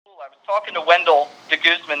I was talking to Wendell de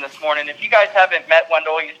Guzman this morning. If you guys haven't met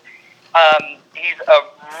Wendell, he's a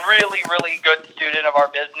really, really good student of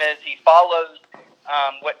our business. He follows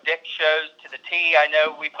what Dick shows to the T. I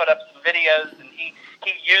know we put up some videos, and he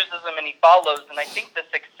uses them and he follows. And I think the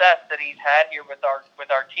success that he's had here with our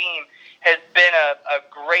team has been a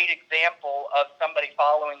great example of somebody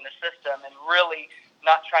following the system and really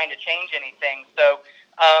not trying to change anything. So,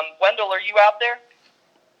 Wendell, are you out there?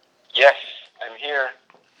 Yes, I'm here.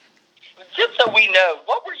 Just so we know,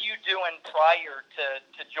 what were you doing prior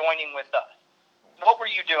to joining with us? What were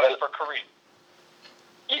you doing for career?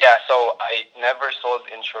 Yeah, so I never sold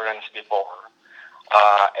insurance before.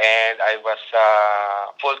 And I was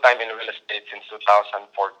full-time in real estate since 2014.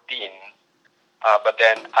 But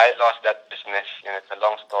then I lost that business, and it's a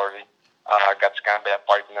long story. Got scammed by a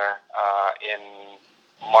partner in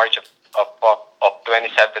March of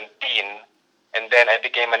 2017. And then I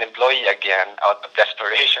became an employee again out of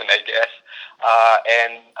desperation, I guess,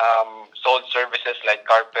 and sold services like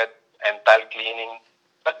carpet and tile cleaning,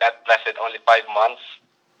 but that lasted only 5 months.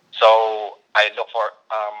 So I looked for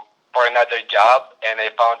another job, and I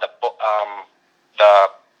found the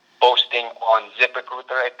posting on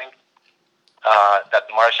ZipRecruiter, I think, that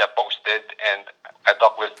Marcia posted, and I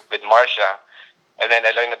talked with Marcia, and then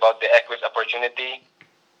I learned about the Equus opportunity.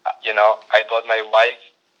 I told my wife,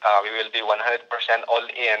 we will be 100% all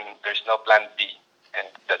in. There's no plan B, and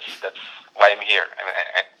that's why I'm here.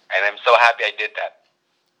 And I'm so happy I did that.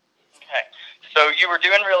 Okay, so you were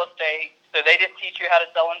doing real estate. So they didn't teach you how to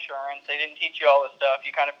sell insurance. They didn't teach you all this stuff.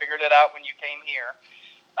 You kind of figured it out when you came here.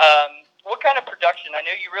 What kind of production? I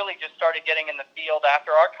know you really just started getting in the field after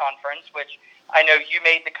our conference, which I know you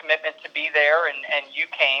made the commitment to be there, and you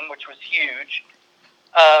came, which was huge.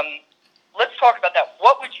 Let's talk about that.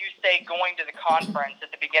 What would you say going to the conference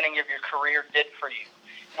at the beginning of your career did for you?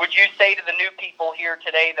 Would you say to the new people here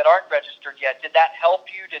today that aren't registered yet, did that help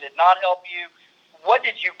you? Did it not help you? What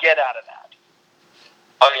did you get out of that?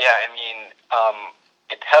 Oh, yeah. I mean,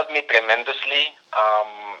 it helped me tremendously.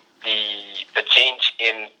 The change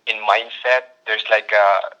in mindset, there's like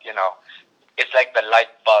it's like the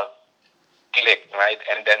light bulb clicked, right?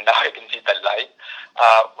 And then now I can see the light.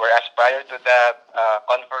 Whereas prior to that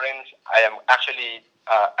conference, I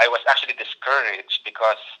was actually discouraged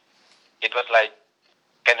because it was like,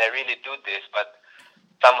 can I really do this? But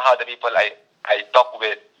somehow the people I talk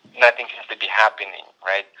with, nothing seems to be happening,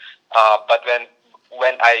 right? But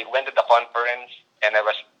when I went to the conference and I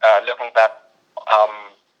was looking back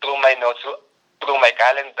through my notes, through my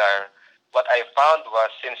calendar, what I found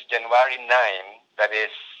was since January 9, that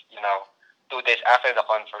is, 2 days after the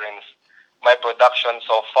conference, my production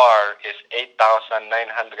so far is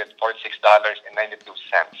 $8,946.92.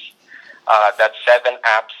 That's 7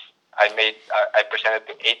 apps I made. I presented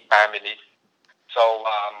to 8 families. So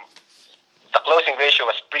the closing ratio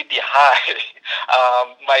was pretty high.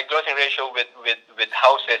 My closing ratio with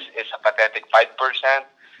houses is a pathetic 5%.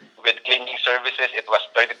 With cleaning services, it was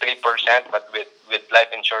 33%. But with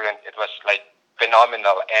life insurance, it was like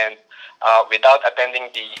phenomenal. And without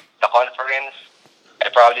attending the conference, I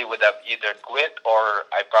probably would have either quit or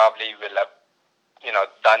I probably will have,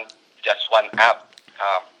 done just 1 app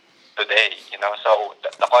today. So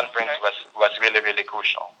the conference was really, really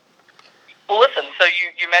crucial. Well, listen, so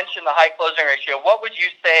you mentioned the high closing ratio. What would you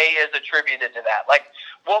say is attributed to that? Like,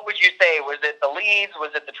 what would you say? Was it the leads?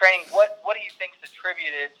 Was it the training? What do you think is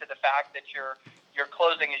attributed to the fact that you're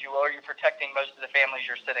closing as you will, or you're protecting most of the families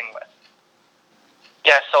you're sitting with?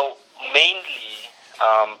 Yeah, so mainly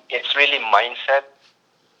it's really mindset.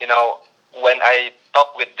 When I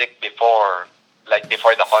talked with Dick before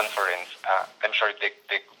the conference, I'm sure Dick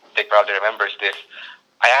probably remembers this.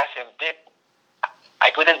 I asked him, Dick, I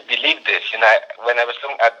couldn't believe this. When I was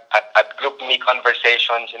looking at group me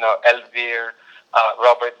conversations, Elvir,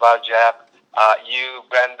 Robert Valjak, you,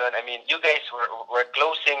 Brandon, I mean, you guys were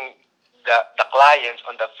closing the clients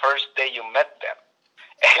on the first day you met them.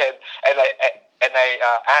 And I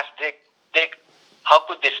asked Dick, how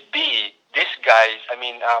could this be? These guys, I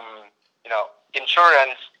mean,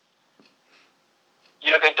 insurance,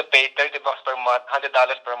 you're going to pay $30 per month,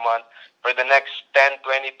 $100 per month for the next 10,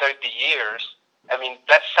 20, 30 years. I mean,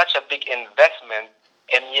 that's such a big investment,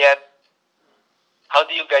 and yet, how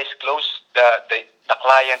do you guys close the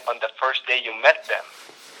client on the first day you met them?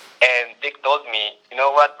 And Dick told me, you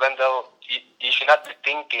know what, Wendell, you should not be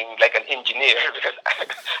thinking like an engineer because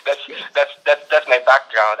that's my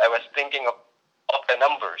background. I was thinking of the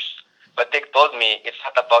numbers, but Dick told me it's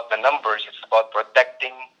not about the numbers. It's about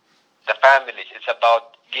protecting the families. It's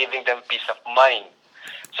about giving them peace of mind.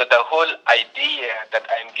 So the whole idea that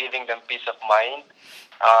I'm giving them peace of mind,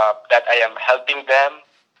 that I am helping them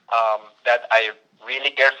that I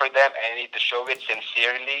really care for them, and I need to show it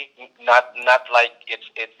sincerely, not like it's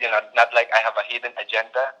not like I have a hidden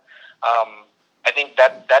agenda. I think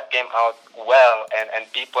that came out well,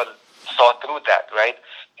 and people saw through that, right?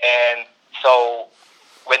 And so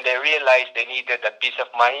when they realized they needed a peace of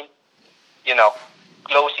mind, you know,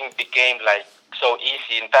 closing became like so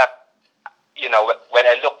easy. In fact, when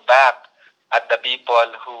I look back at the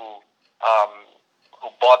people who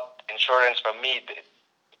bought insurance from me,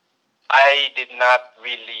 I did not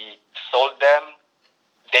really sold them.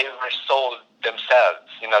 They were sold themselves.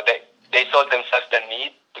 They sold themselves the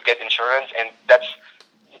need to get insurance, and that's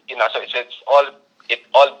so it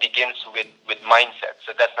all begins with mindset.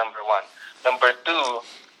 So that's number one. Number two,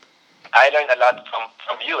 I learned a lot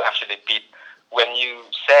from you actually, Pete, when you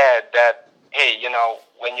said that, hey,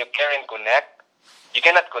 when you care and connect, you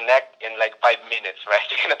cannot connect in like 5 minutes, right?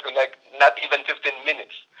 You cannot connect, not even 15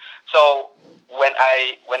 minutes. So when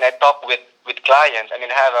I talk with clients, I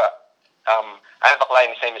mean, I have a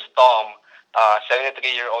client, his name is Tom,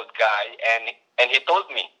 73-year-old guy, and he told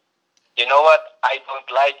me, you know what? I don't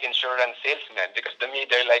like insurance salesmen because to me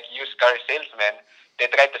they're like used car salesmen.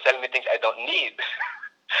 They try to sell me things I don't need.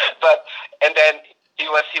 And then he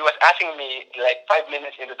was asking me like 5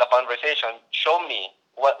 minutes into the conversation, show me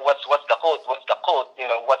what's the quote? What's the quote?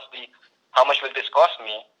 How much will this cost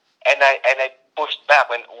me? And I pushed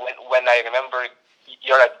back when I remember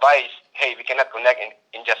your advice. Hey, we cannot connect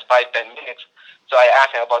in just 5-10 minutes. So I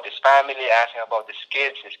asked him about his family, I asked him about his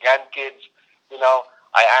kids, his grandkids.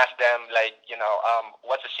 I asked them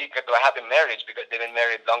what's the secret to a happy marriage, because they've been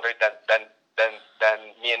married longer than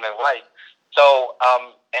me and my wife. So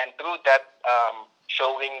and through that,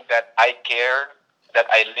 showing that I care, that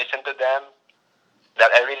I listen to them,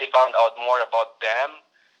 that I really found out more about them.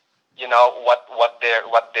 What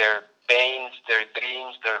their pains, their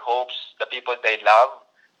dreams, their hopes, the people they love.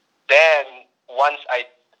 Then once I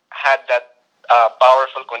had that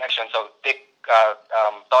powerful connection, so Dick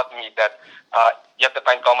taught me that you have to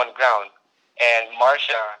find common ground, and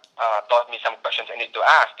Marcia taught me some questions I need to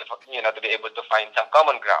ask to be able to find some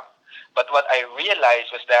common ground. But what I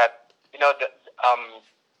realized was that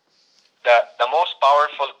the most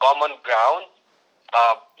powerful common ground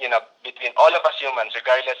between all of us humans,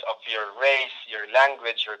 regardless of your race, your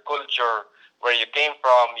language, your culture, where you came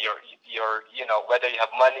from, your whether you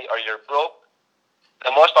have money or you're broke,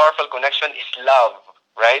 the most powerful connection is love,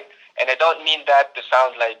 right? And I don't mean that to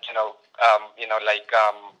sound like a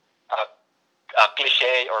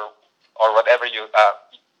cliche or whatever you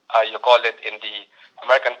call it in the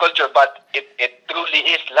American culture, but it truly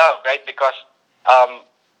is love, right? Because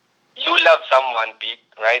you love someone, Pete,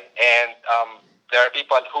 right? And there are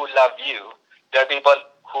people who love you. There are people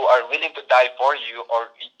who are willing to die for you,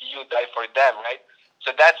 or you die for them, right?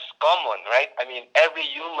 So that's common, right? I mean, every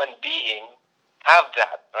human being have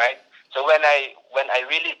that, right? So when I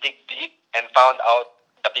really dig deep and found out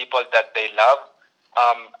the people that they love,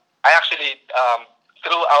 I actually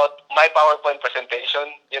threw out my PowerPoint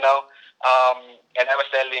presentation, and I was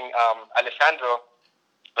telling Alessandro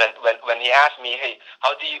when he asked me, hey,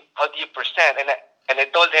 how do you present? And I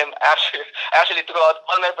told him I actually threw out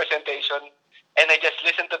all my presentation, and I just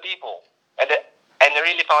listened to people, and I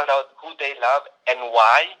really found out who they love and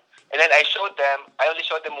why. And then I only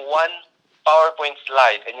showed them one PowerPoint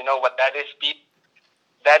slide, and you know what that is, Pete?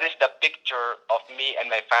 That is the picture of me and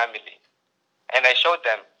my family. And I showed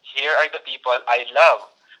them, here are the people I love.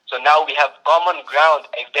 So now we have common ground,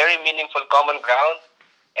 a very meaningful common ground.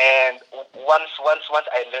 And once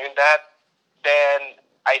I learned that, then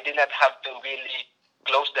I did not have to really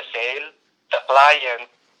close the sale. The client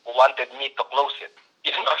wanted me to close it.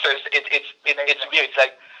 So it's weird. It's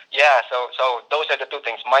like, yeah. So those are the two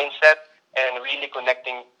things: mindset and really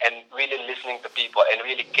connecting and really listening to people and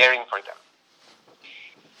really caring for them.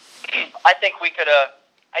 I think we could.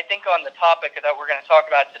 I think on the topic that we're going to talk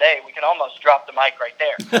about today, we can almost drop the mic right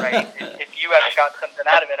there, right? if you haven't got something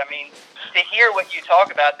out of it, I mean, to hear what you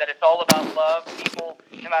talk about, that it's all about love. People,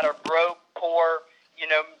 no matter broke, poor,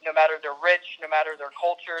 no matter they're rich, no matter their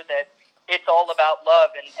culture, that it's all about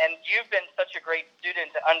love. And you've been such a great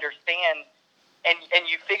student to understand, and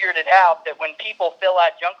you figured it out that when people fill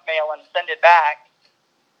out junk mail and send it back,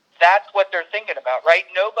 that's what they're thinking about, right?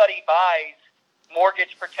 Nobody buys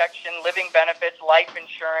mortgage protection, living benefits, life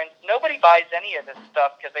insurance. Nobody buys any of this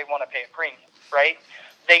stuff because they want to pay a premium, right?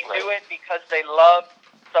 They do it because they love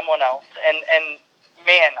someone else. And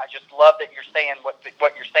man, I just love that you're saying what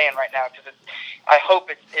you're saying right now, because I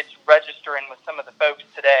hope it's registering with some of the folks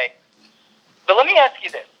today. But let me ask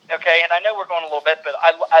you this, okay? And I know we're going a little bit, but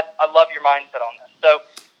I love your mindset on this. So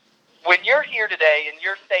when you're here today and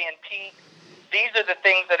you're saying, Pete, these are the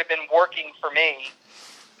things that have been working for me.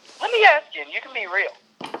 Let me ask you, and you can be real.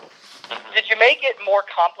 Did you make it more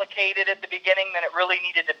complicated at the beginning than it really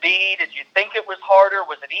needed to be? Did you think it was harder?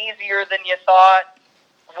 Was it easier than you thought?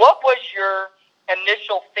 What was your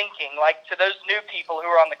initial thinking, like to those new people who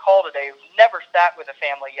are on the call today who've never sat with a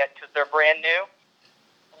family yet because they're brand new?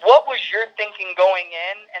 What was your thinking going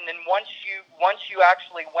in? And then once you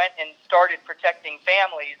actually went and started protecting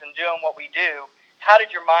families and doing what we do, how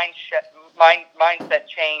did your mindset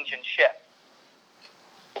change and shift?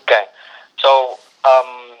 Okay. So,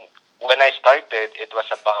 when I started, it was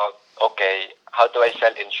about, okay, how do I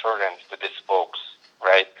sell insurance to these folks,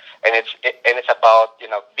 right? And it's about,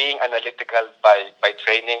 being analytical by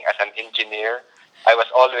training as an engineer. I was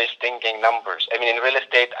always thinking numbers. I mean, in real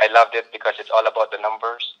estate, I loved it because it's all about the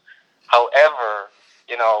numbers. However,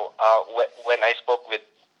 when I spoke with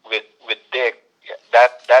Dick,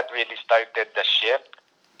 that really started the shift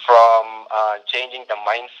from changing the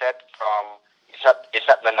mindset from it's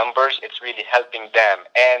not the numbers, it's really helping them.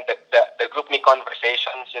 And the group me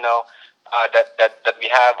conversations, that we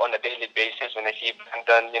have on a daily basis when I see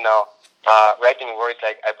Brandon, writing words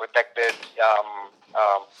like I protected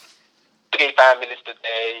 3 families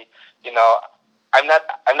today. I'm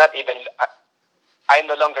not even. I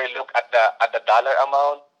no longer look at the dollar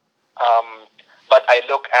amount, but I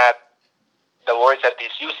look at the words that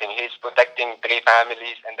he's using. He's protecting 3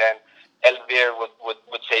 families, and then Elvir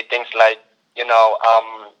would say things like,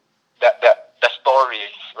 the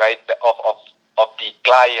stories, right, of the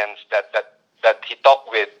clients that he talked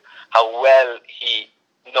with, how well he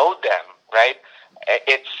know them, right?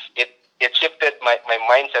 It shifted my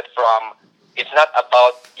mindset from it's not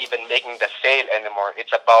about even making the sale anymore.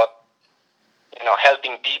 It's about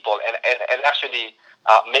helping people and actually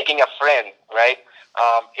making a friend, right?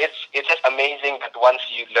 It's just amazing that once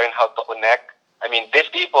you learn how to connect. I mean, these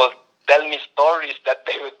people tell me stories that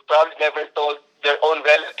they would probably never told their own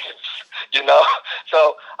relatives,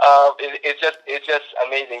 So it's just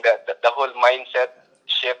amazing that the whole mindset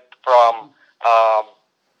shift from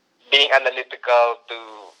being analytical to,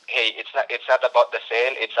 hey, it's not about the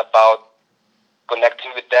sale, it's about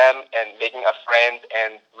connecting with them and making a friend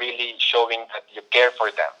and really showing that you care for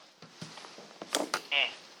them.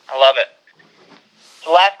 I love it.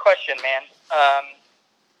 So last question, man.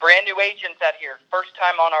 Brand new agents out here, first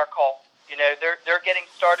time on our call. They're getting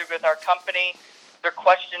started with our company. They're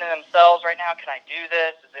questioning themselves right now. Can I do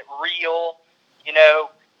this? Is it real?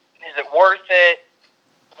 Is it worth it?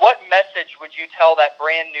 What message would you tell that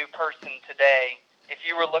brand new person today if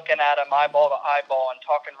you were looking at them eyeball to eyeball and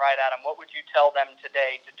talking right at them? What would you tell them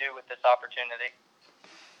today to do with this opportunity?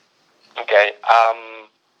 Okay.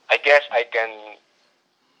 I guess I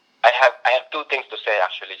have 2 things to say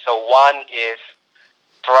actually. So one is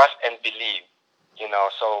trust and believe.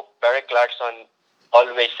 So Barry Clarkson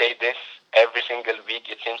always say this every single week,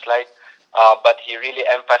 it seems like, but he really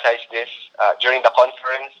emphasized this during the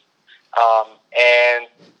conference. And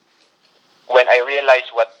when I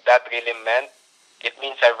realized what that really meant, it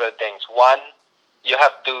means several things. One, you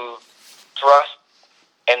have to trust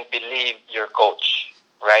and believe your coach,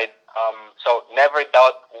 right? So never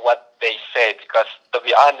doubt what they say, because to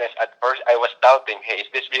be honest, at first I was doubting, hey, is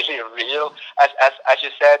this really real? As you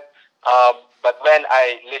said, but when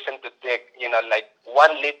I listened to Dick, like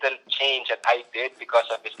one little change that I did because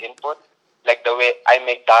of his input, like the way I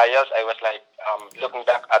make dials, I was like looking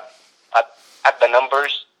back at the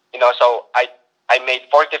numbers, so I made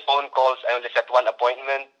 40 phone calls, I only set 1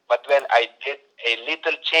 appointment, but when I did a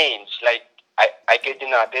little change, like I kid you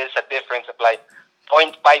not, there's a difference of like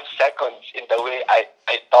 0.5 seconds in the way I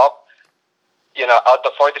talk. Out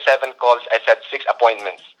of 47 calls, I set 6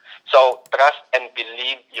 appointments. So trust and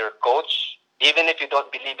believe your coach. Even if you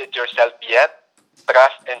don't believe it yourself yet,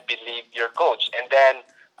 trust and believe your coach. And then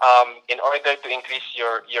in order to increase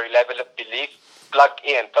your level of belief, plug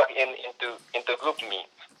in into GroupMe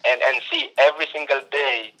and see every single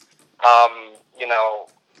day,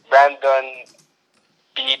 Brandon,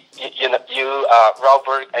 Pete,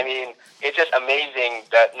 Robert. I mean, it's just amazing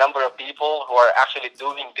the number of people who are actually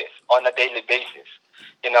doing this on a daily basis.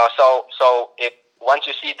 So if once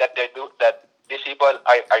you see that these people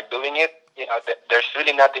are doing it, there's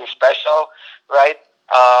really nothing special, right?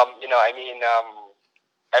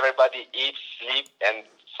 Everybody eats, sleep, and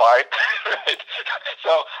fart, right?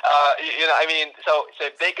 So, so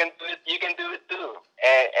if they can do it, you can do it too.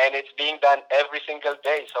 And it's being done every single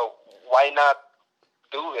day. So why not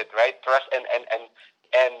do it, right? Trust and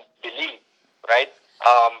believe, right?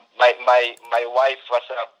 My wife was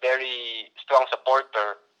a very strong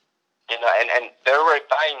supporter, and there were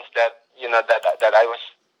times that, that I was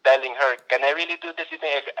telling her, can I really do this? You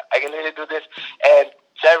think I can really do this? And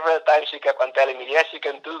several times she kept on telling me, yes, you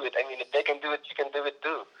can do it. I mean, if they can do it, you can do it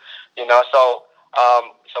too.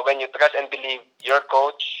 So when you trust and believe your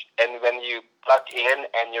coach, and when you plug in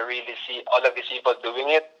and you really see all of these people doing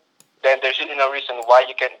it, then there's really no reason why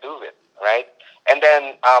you can't do it, right? And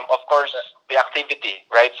then, of course, the activity,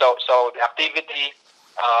 right? So the activity,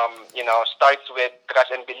 starts with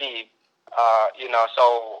trust and believe.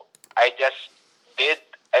 So I just did.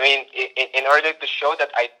 I mean, in order to show that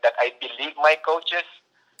I believe my coaches,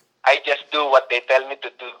 I just do what they tell me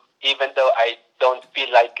to do, even though I don't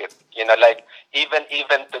feel like it. Like even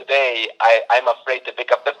today, I'm afraid to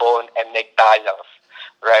pick up the phone and make dials,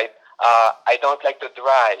 right? I don't like to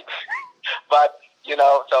drive, but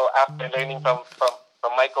so after learning from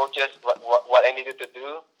my coaches what I needed to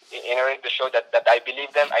do in order to show that I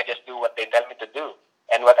believe them, I just do what they tell me to do.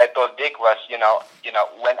 And what I told Dick was,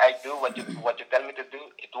 when I do what you tell me to do,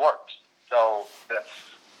 it works. So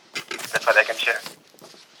that's what I can share.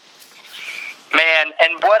 Man,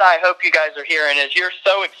 and what I hope you guys are hearing is you're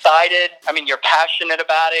so excited. I mean, you're passionate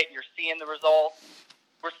about it. You're seeing the results.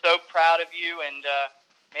 We're so proud of you, and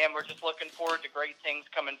man, we're just looking forward to great things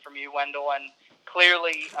coming from you, Wendell. And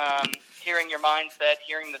clearly, hearing your mindset,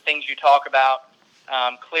 hearing the things you talk about,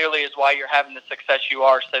 clearly is why you're having the success you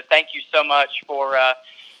are. So thank you so much for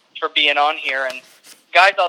being on here. And guys,